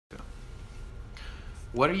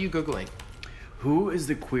What are you Googling? Who is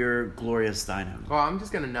the queer Gloria Steinem? Well, I'm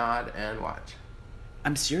just going to nod and watch.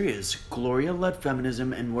 I'm serious. Gloria led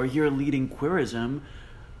feminism, and we're here leading queerism.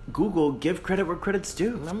 Google, give credit where credit's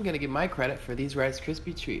due. I'm going to give my credit for these Rice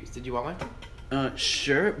Krispie treats. Did you want one?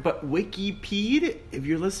 Sure, but Wikipedia, if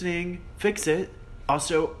you're listening, fix it.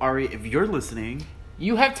 Also, Ari, if you're listening...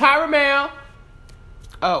 You have Tyra mail!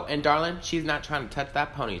 Oh, and darling, she's not trying to touch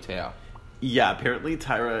that ponytail. Yeah, apparently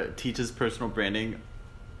Tyra teaches personal branding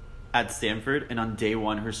at Stanford, and on day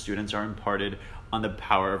one, her students are imparted on the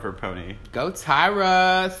power of her pony. Go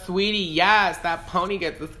Tyra, sweetie, yes, that pony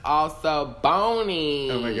gets us all so bony.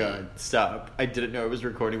 Oh my god, stop. I didn't know I was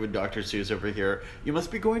recording with Dr. Seuss over here. You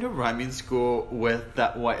must be going to rhyming school with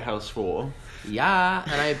that White House fool. Yeah,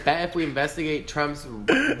 and I bet if we investigate Trump's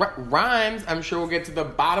rhymes, I'm sure we'll get to the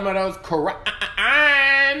bottom of those rhymes.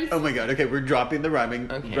 Oh my god, okay, we're dropping the rhyming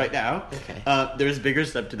right now. Okay. There's bigger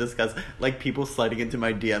stuff to discuss, like people sliding into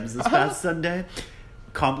my DMs this past Sunday,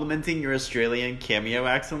 complimenting your Australian cameo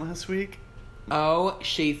accent last week. Oh,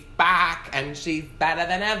 she's back, and she's better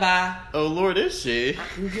than ever. Oh lord, is she?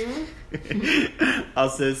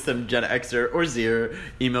 Also, some Gen Xer or Zer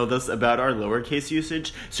emailed us about our lowercase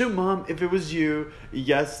usage. So mom, if it was you,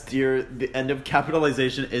 yes dear, the end of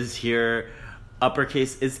capitalization is here.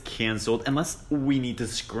 Uppercase is canceled unless we need to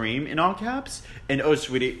scream in all caps. And oh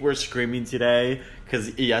sweetie, we're screaming today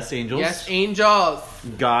because yes angels. Yes angels.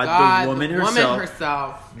 God, the woman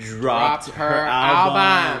herself dropped her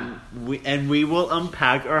album. We will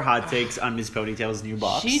unpack our hot takes on Miss Ponytail's new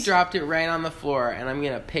box. She dropped it right on the floor, and I'm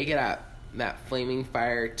gonna pick it up. That flaming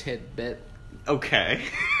fire tidbit. Okay.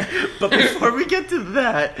 But before we get to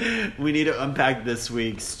that, we need to unpack this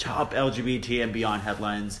week's top LGBT and beyond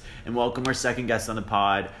headlines and welcome our second guest on the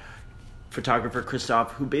pod, photographer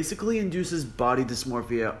Christophe, who basically induces body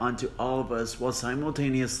dysmorphia onto all of us while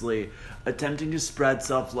simultaneously attempting to spread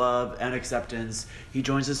self-love and acceptance. He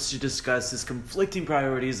joins us to discuss his conflicting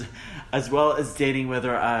priorities as well as dating with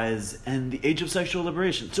our eyes and the age of sexual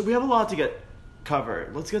liberation. So we have a lot to get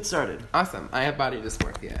covered. Let's get started. Awesome. I have body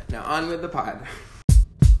dysmorphia. Now on with the pod.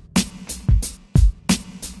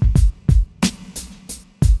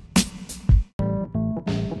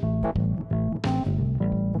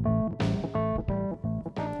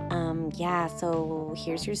 Yeah, so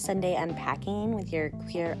here's your Sunday unpacking with your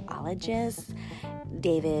queerologists,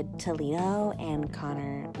 David Toledo and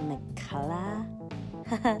Connor McCullough.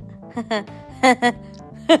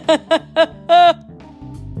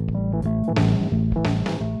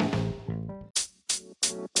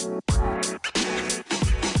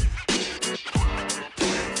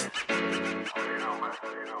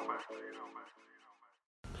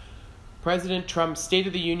 President Trump's State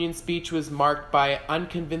of the Union speech was marked by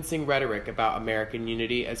unconvincing rhetoric about American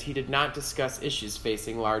unity as he did not discuss issues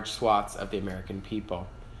facing large swaths of the American people.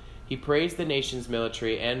 He praised the nation's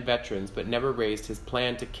military and veterans but never raised his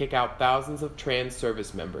plan to kick out thousands of trans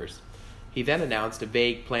service members. He then announced a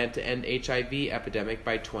vague plan to end HIV epidemic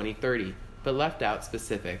by 2030, but left out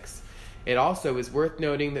specifics. It also is worth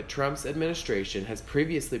noting that Trump's administration has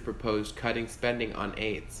previously proposed cutting spending on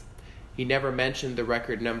AIDS. He never mentioned the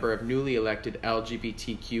record number of newly elected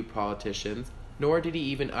LGBTQ politicians, nor did he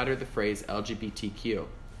even utter the phrase LGBTQ.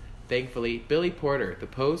 Thankfully, Billy Porter, the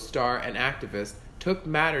Pose star and activist, took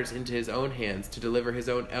matters into his own hands to deliver his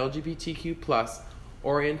own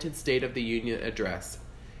LGBTQ+-oriented State of the Union address.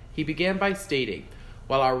 He began by stating,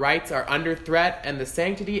 "While our rights are under threat and the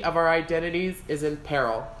sanctity of our identities is in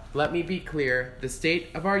peril, let me be clear, the state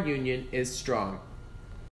of our union is strong."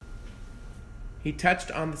 He touched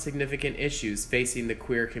on the significant issues facing the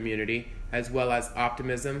queer community, as well as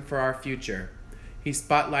optimism for our future. He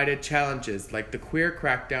spotlighted challenges like the queer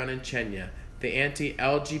crackdown in Kenya, the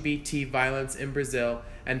anti-LGBT violence in Brazil,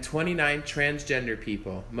 and 29 transgender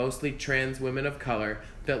people, mostly trans women of color,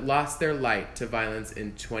 that lost their light to violence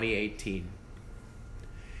in 2018.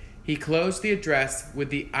 He closed the address with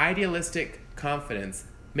the idealistic confidence,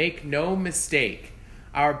 "Make no mistake,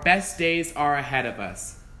 our best days are ahead of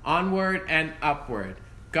us. Onward and upward.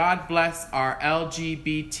 God bless our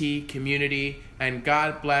LGBT community, and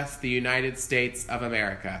God bless the United States of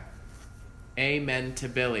America." Amen to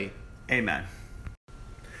Billy. Amen.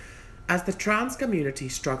 As the trans community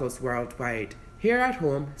struggles worldwide, here at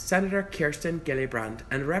home, Senator Kirsten Gillibrand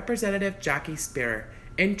and Representative Jackie Speier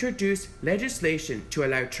introduced legislation to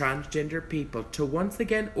allow transgender people to once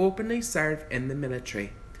again openly serve in the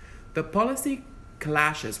military. The policy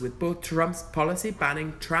clashes with both Trump's policy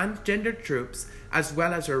banning transgender troops as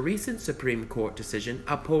well as a recent Supreme Court decision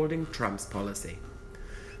upholding Trump's policy.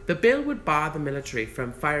 The bill would bar the military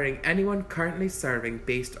from firing anyone currently serving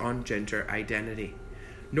based on gender identity.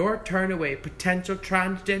 nor turn away potential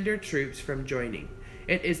transgender troops from joining.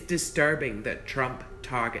 It is disturbing that Trump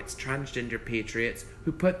targets transgender patriots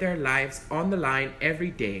who put their lives on the line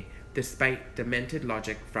every day despite demented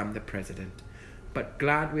logic from the president. But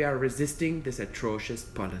glad we are resisting this atrocious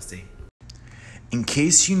policy. In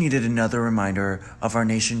case you needed another reminder of our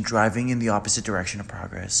nation driving in the opposite direction of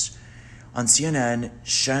progress, on CNN,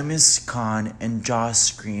 Shamus Khan and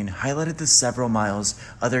Joss Green highlighted the several miles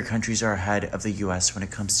other countries are ahead of the US when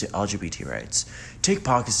it comes to LGBT rights. Take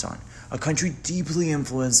Pakistan, a country deeply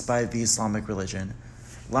influenced by the Islamic religion.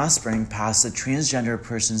 Last spring passed the Transgender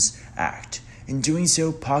Persons Act. In doing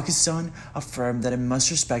so, Pakistan affirmed that it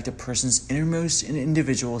must respect a person's innermost and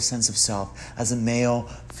individual sense of self as a male,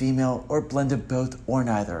 female, or blend of both or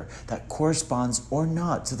neither that corresponds or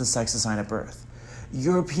not to the sex assigned at birth.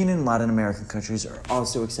 European and Latin American countries are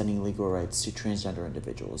also extending legal rights to transgender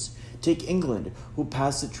individuals. Take England, who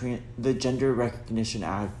passed the Gender Recognition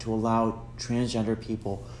Act to allow transgender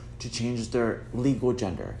people to change their legal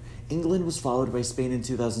gender. England was followed by Spain in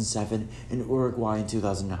 2007 and Uruguay in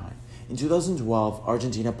 2009. In 2012,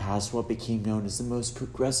 Argentina passed what became known as the most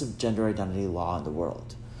progressive gender identity law in the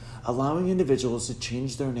world, allowing individuals to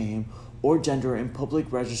change their name or gender in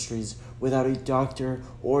public registries without a doctor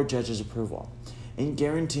or judge's approval, and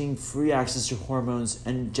guaranteeing free access to hormones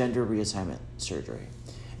and gender reassignment surgery.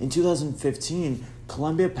 In 2015,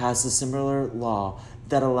 Colombia passed a similar law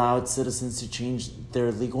that allowed citizens to change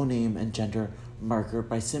their legal name and gender marker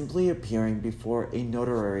by simply appearing before a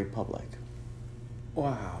notary public.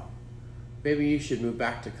 Wow. Maybe you should move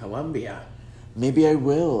back to Colombia. Maybe I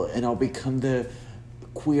will, and I'll become the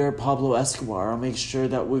queer Pablo Escobar. I'll make sure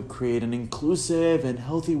that we create an inclusive and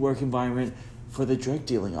healthy work environment for the drug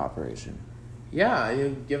dealing operation. Yeah,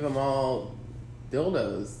 you give them all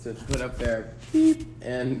dildos to put up there, beep,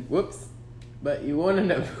 and whoops. But you won't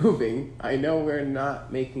end up moving. I know we're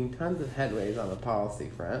not making tons of headways on the policy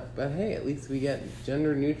front, but hey, at least we get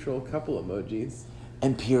gender-neutral couple emojis.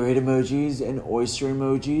 And period emojis and oyster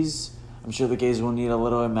emojis. I'm sure the gays will need a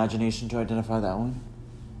little imagination to identify that one.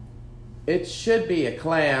 It should be a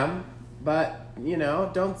clam, but,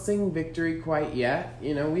 don't sing victory quite yet.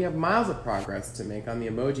 We have miles of progress to make on the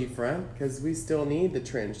emoji front, because we still need the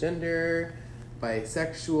transgender,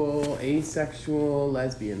 bisexual, asexual,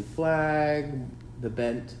 lesbian flag, the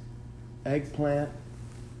bent eggplant.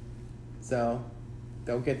 So,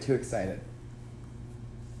 don't get too excited.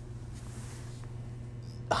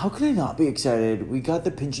 How can I not be excited? We got the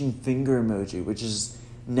pinching finger emoji, which is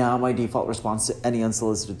now my default response to any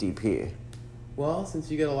unsolicited DP. Well, since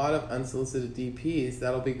you get a lot of unsolicited DPs,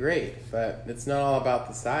 that'll be great. But it's not all about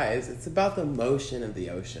the size. It's about the motion of the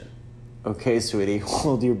ocean. Okay, sweetie,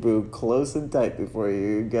 hold your boob close and tight before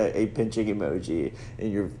you get a pinching emoji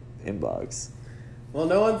in your inbox. Well,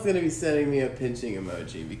 no one's going to be sending me a pinching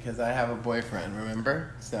emoji because I have a boyfriend,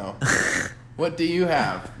 remember? So, what do you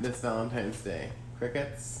have this Valentine's Day?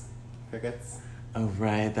 Crickets? Oh,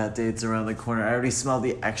 right, that date's around the corner. I already smell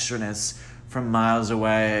the extraness from miles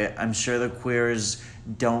away. I'm sure the queers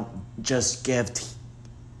don't just gift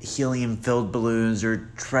helium-filled balloons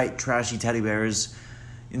or trashy teddy bears.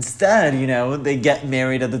 Instead, they get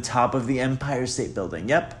married at the top of the Empire State Building.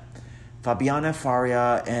 Yep. Fabiana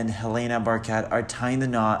Faria and Helena Barquette are tying the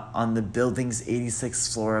knot on the building's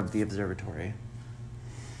 86th floor of the observatory.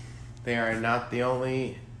 They are not the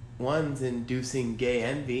only ones inducing gay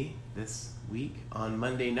envy. This week, on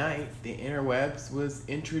Monday night, the interwebs was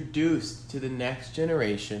introduced to the next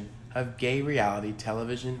generation of gay reality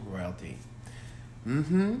television royalty.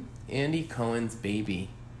 Andy Cohen's baby,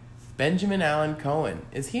 Benjamin Allen Cohen,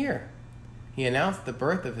 is here. He announced the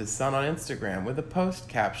birth of his son on Instagram with a post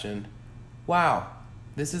captioned, "Wow,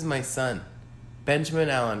 this is my son, Benjamin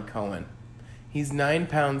Allen Cohen. He's 9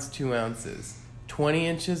 pounds 2 ounces, 20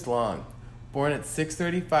 inches long, born at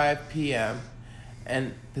 6:35 p.m.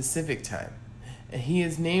 and Pacific time. And he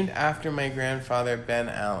is named after my grandfather, Ben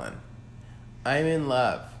Allen. I'm in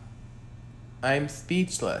love. I'm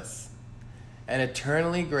speechless and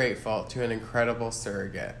eternally grateful to an incredible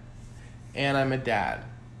surrogate. And I'm a dad."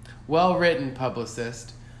 Well written,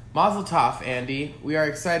 publicist. Mazel tov, Andy. We are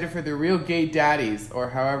excited for the real gay daddies,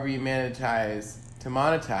 or however you monetize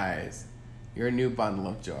your new bundle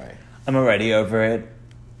of joy. I'm already over it.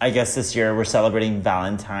 I guess this year we're celebrating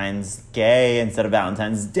Valentine's Gay instead of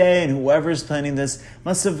Valentine's Day, and whoever's planning this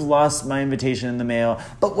must have lost my invitation in the mail.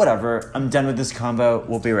 But whatever, I'm done with this combo.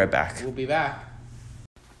 We'll be right back. We'll be back.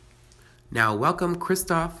 Now welcome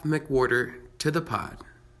Christophe McWhorter to the pod.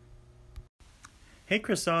 Hey,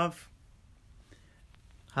 Christophe.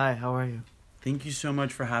 Hi, how are you? Thank you so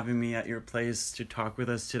much for having me at your place to talk with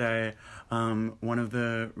us today. One of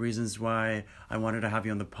the reasons why I wanted to have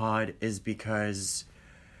you on the pod is because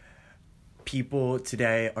people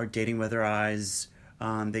today are dating with their eyes.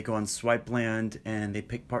 They go on Swipe Land and they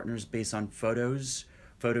pick partners based on photos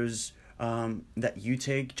that you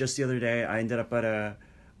take. Just the other day, I ended up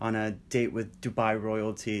on a date with Dubai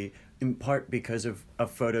royalty, in part because of a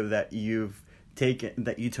photo that you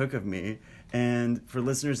took of me. And for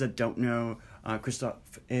listeners that don't know,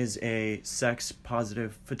 Christophe is a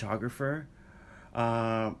sex-positive photographer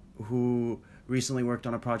who recently worked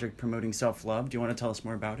on a project promoting self-love. Do you want to tell us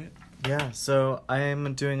more about it? Yeah, so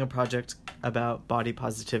I'm doing a project about body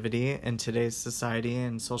positivity in today's society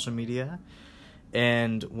and social media.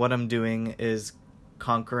 And what I'm doing is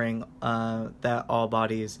conquering that all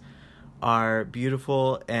bodies are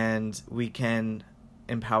beautiful and we can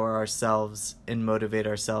empower ourselves and motivate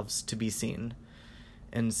ourselves to be seen.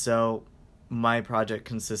 And so my project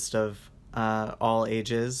consists of all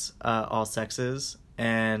ages, all sexes,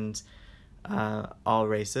 and all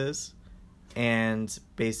races. And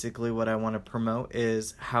basically what I want to promote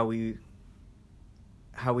is how we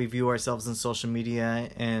view ourselves in social media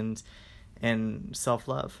and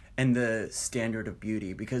self-love. And the standard of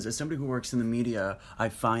beauty. Because as somebody who works in the media, I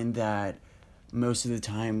find that most of the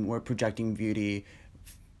time we're projecting beauty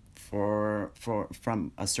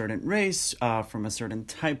from a certain race, from a certain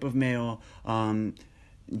type of male.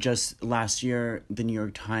 Just last year, the New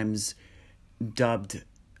York Times dubbed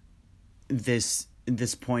this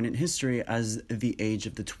point in history as the age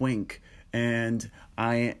of the twink. And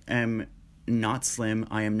I am not slim,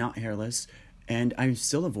 I am not hairless, and I'm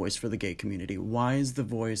still a voice for the gay community. Why is the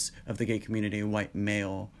voice of the gay community a white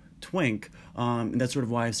male twink? And that's sort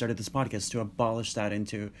of why I started this podcast, to abolish that and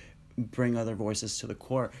to bring other voices to the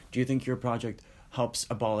core. Do you think your project helps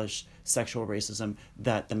abolish sexual racism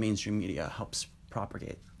that the mainstream media helps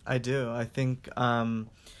propagate? I do. I think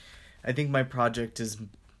my project is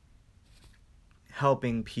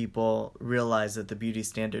helping people realize that the beauty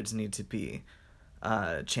standards need to be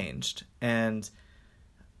changed, and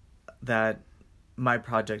that my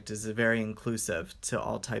project is very inclusive to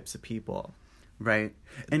all types of people. Right.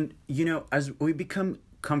 And, as we become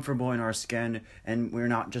comfortable in our skin and we're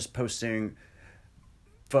not just posting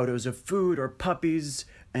photos of food or puppies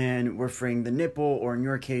and we're freeing the nipple, or in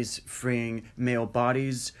your case, freeing male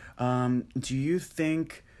bodies, do you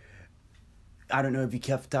think, I don't know if you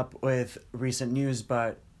kept up with recent news,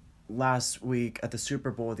 but last week at the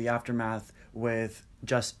Super Bowl, the aftermath with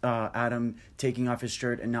just Adam taking off his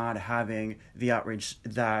shirt and not having the outrage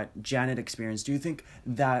that Janet experienced, do you think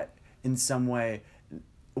that in some way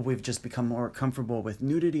we've just become more comfortable with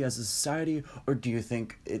nudity as a society, or do you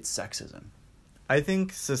think it's sexism? I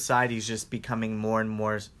think society's just becoming more and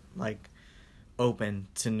more open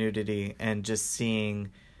to nudity and just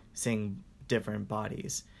seeing different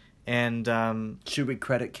bodies. And should we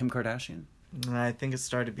credit Kim Kardashian? I think it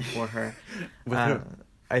started before her. With who?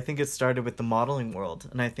 I think it started with the modeling world,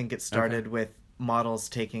 and I think it started with models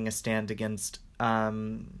taking a stand against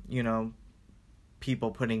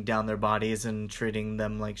people putting down their bodies and treating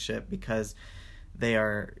them like shit because they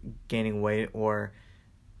are gaining weight, or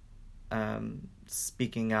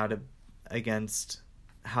speaking out against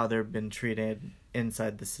how they've been treated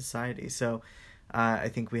inside the society. So I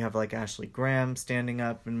think we have Ashley Graham standing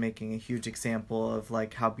up and making a huge example of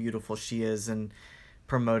how beautiful she is and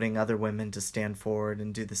promoting other women to stand forward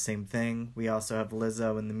and do the same thing. We also have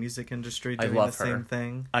Lizzo in the music industry doing the same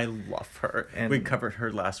thing. I love her. And we covered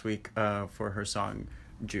her last week for her song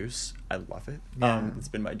Juice. I love it. Yeah. It's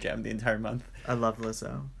been my jam the entire month. I love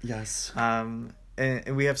Lizzo. Yes. And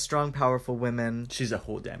we have strong, powerful women. She's a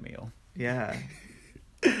whole damn meal. Yeah.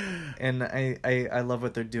 And I love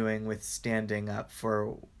what they're doing with standing up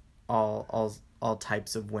for all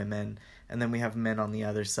types of women. And then we have men on the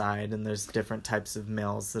other side, and there's different types of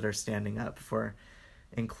males that are standing up for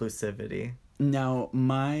inclusivity. Now,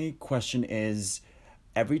 my question is,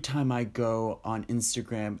 every time I go on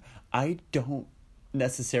Instagram, I don't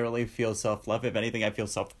necessarily feel self-love. If anything, I feel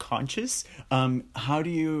self-conscious. How do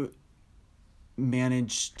you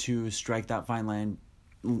manage to strike that fine line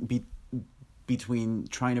between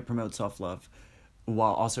trying to promote self-love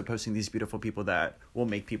while also posting these beautiful people that will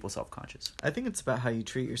make people self-conscious? I think it's about how you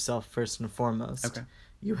treat yourself first and foremost. Okay.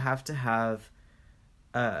 You have to have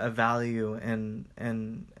a value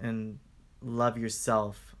and love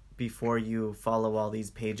yourself before you follow all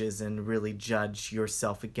these pages and really judge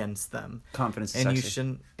yourself against them. Confidence is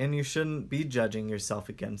sexy. You shouldn't be judging yourself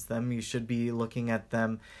against them. You should be looking at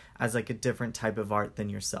them as a different type of art than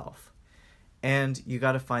yourself. And you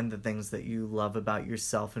got to find the things that you love about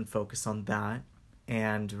yourself and focus on that.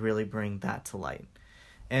 and really bring that to light.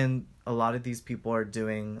 And a lot of these people are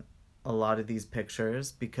doing a lot of these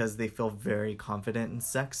pictures because they feel very confident and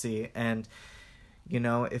sexy. And, you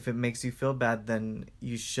know, if it makes you feel bad, then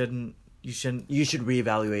you shouldn't. You should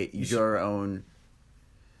reevaluate your own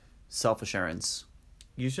self-assurance.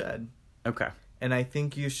 You should. Okay. And I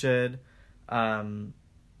think you should,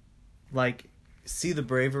 see the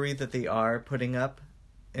bravery that they are putting up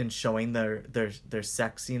and showing their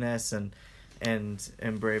sexiness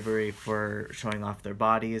and bravery for showing off their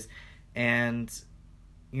bodies, and,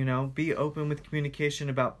 you know, be open with communication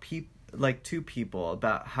about to people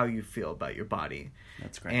about how you feel about your body.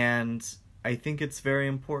 That's great. And I think it's very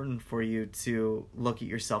important for you to look at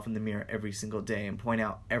yourself in the mirror every single day and point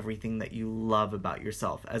out everything that you love about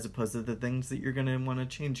yourself, as opposed to the things that you're going to want to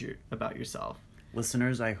change about yourself.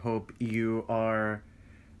 Listeners, I hope you are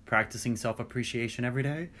practicing self-appreciation every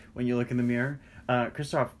day when you look in the mirror.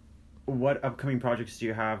 Christophe, what upcoming projects do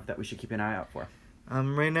you have that we should keep an eye out for?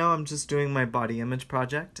 Right now I'm just doing my body image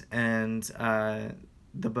project, and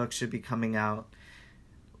the book should be coming out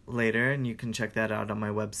later, and you can check that out on my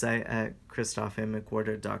website at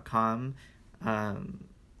christophe.mcwhorter.com.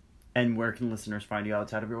 And where can listeners find you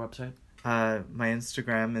outside of your website? My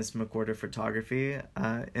Instagram is mcwhorter photography,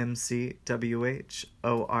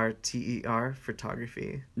 MCWHORTER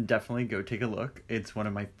photography. Definitely go take a look. It's one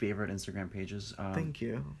of my favorite Instagram pages. Thank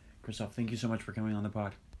you. Christophe, thank you so much for coming on the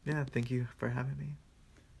pod. Yeah, thank you for having me.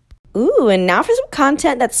 Ooh, and now for some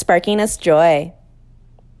content that's sparking us joy.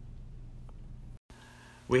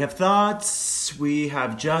 We have thoughts. We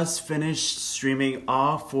have just finished streaming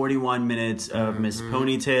all 41 minutes of Miss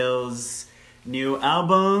Ponytail's new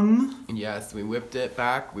album. Yes, we whipped it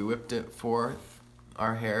back. We whipped it forth.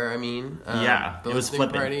 Our hair, I mean. It was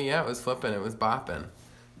flipping. Party, it was flipping. It was bopping.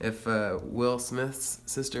 If Will Smith's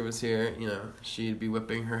sister was here, you know, she'd be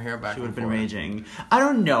whipping her hair back. She would have been raging. I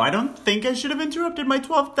don't know. I don't think I should have interrupted my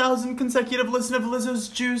 12,000 consecutive listen of Lizzo's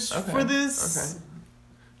Juice for this. Okay.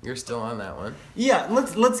 You're still on that one. Yeah,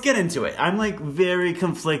 let's get into it. I'm very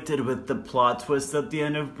conflicted with the plot twist at the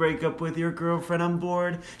end of Break Up With Your Girlfriend on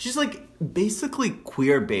Board. She's basically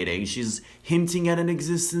queer baiting. She's hinting at an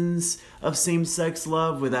existence of same-sex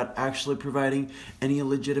love without actually providing any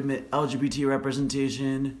legitimate LGBT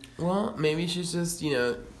representation. Well, maybe she's just, you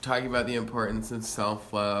know, talking about the importance of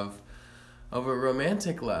self-love over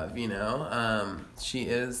romantic love, you know?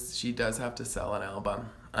 She does have to sell an album.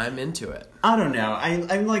 I'm into it. I don't know.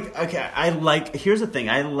 Here's the thing.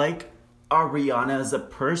 I like Ariana as a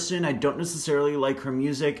person. I don't necessarily like her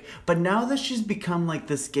music. But now that she's become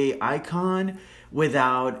this gay icon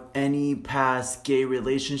without any past gay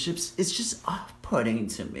relationships, it's just off-putting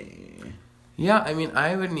to me. Yeah, I mean,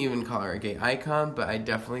 I wouldn't even call her a gay icon, but I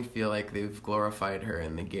definitely feel like they've glorified her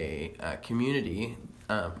in the gay community.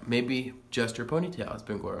 Maybe just her ponytail has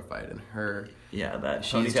been glorified in her. Yeah, that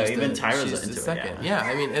ponytail, even Tyra's into it. Yeah,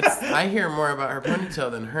 I mean, I hear more about her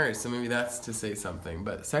ponytail than hers, so maybe that's to say something.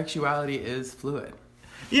 But sexuality is fluid.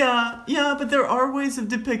 Yeah, but there are ways of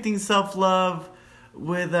depicting self-love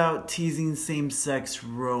without teasing same-sex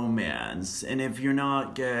romance. And if you're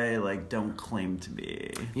not gay, don't claim to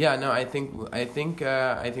be. Yeah, no, I think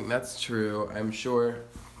that's true. I'm sure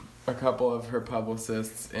a couple of her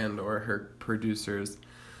publicists and or her producers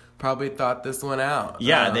probably thought this one out.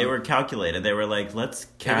 Yeah, they were calculated. They were let's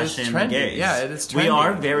cash in trendy. the gays. Yeah, it is trendy. We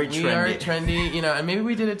are very trendy. We are trendy, you know, and maybe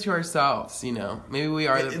we did it to ourselves, you know. Maybe we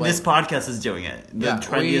are the this podcast is doing it. The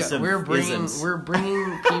trendiest of isms. We're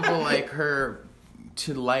bringing people like her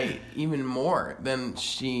to light even more than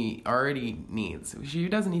she already needs. She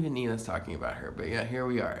doesn't even need us talking about her, but yeah, here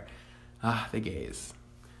we are. The gays.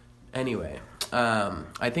 Anyway,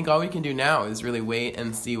 I think all we can do now is really wait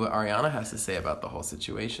and see what Ariana has to say about the whole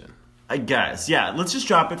situation. I guess, yeah. Let's just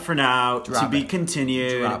drop it for now. To be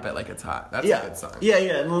continued. Drop it like it's hot. That's a good song. Yeah.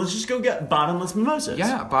 And let's just go get bottomless mimosas.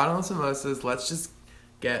 Yeah, bottomless mimosas. Let's just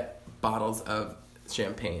get bottles of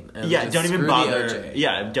champagne. And don't even bother.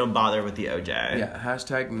 Yeah, don't bother with the OJ. Yeah,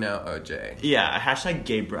 hashtag no OJ. Yeah, hashtag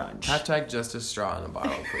gay brunch. Hashtag just a straw in a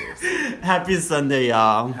bottle, please. Happy Sunday,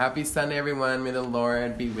 y'all. Happy Sunday, everyone. May the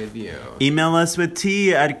Lord be with you. Email us with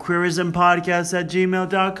tea at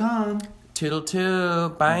queerismpodcast@gmail.com.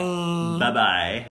 Toodle-too. Bye. Bye-bye.